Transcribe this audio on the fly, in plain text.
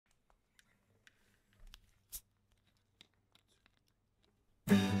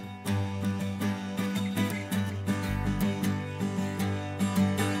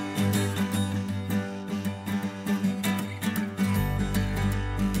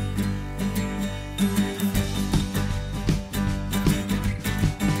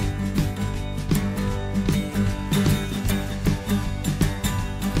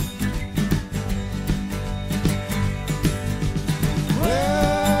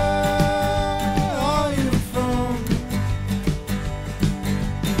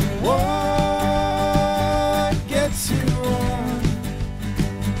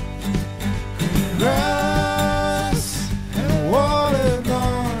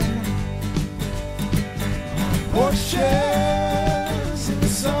shares in the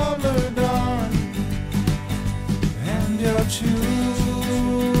summer dawn, and you're chewing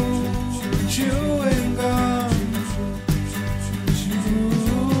gum, chewing gum,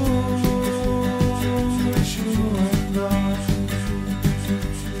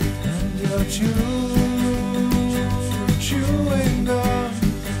 and you're chewing gum, chewing gum.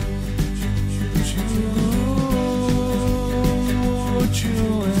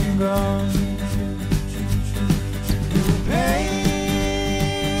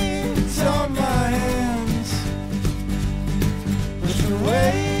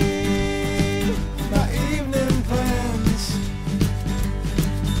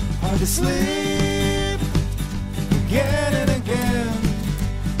 To sleep again and again.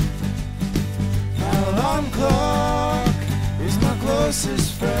 My alarm clock is my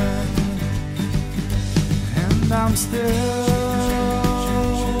closest friend, and I'm still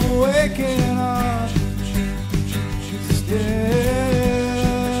waking up, still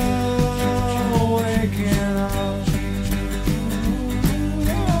waking up.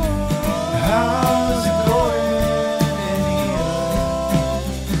 How's it going?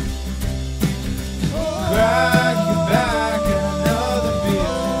 Crack your back and another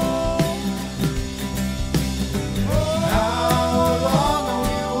beer. How long are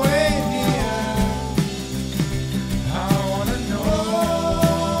we waiting here? I wanna know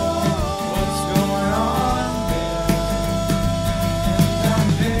what's going on there. And I'm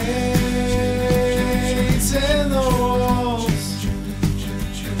painting the walls,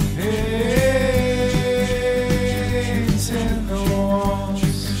 painting the walls.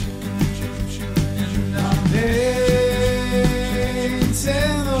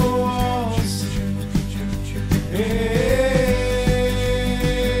 Painting the walls, painting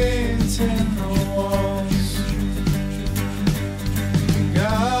the walls.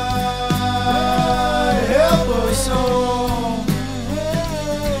 God help us all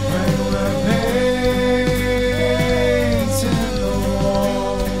when we're painting the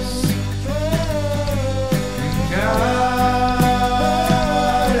walls. God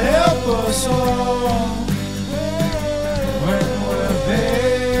help us all when we're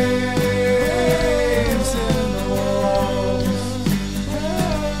painting the walls.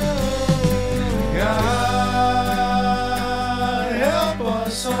 God help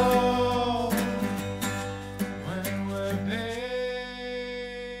us all.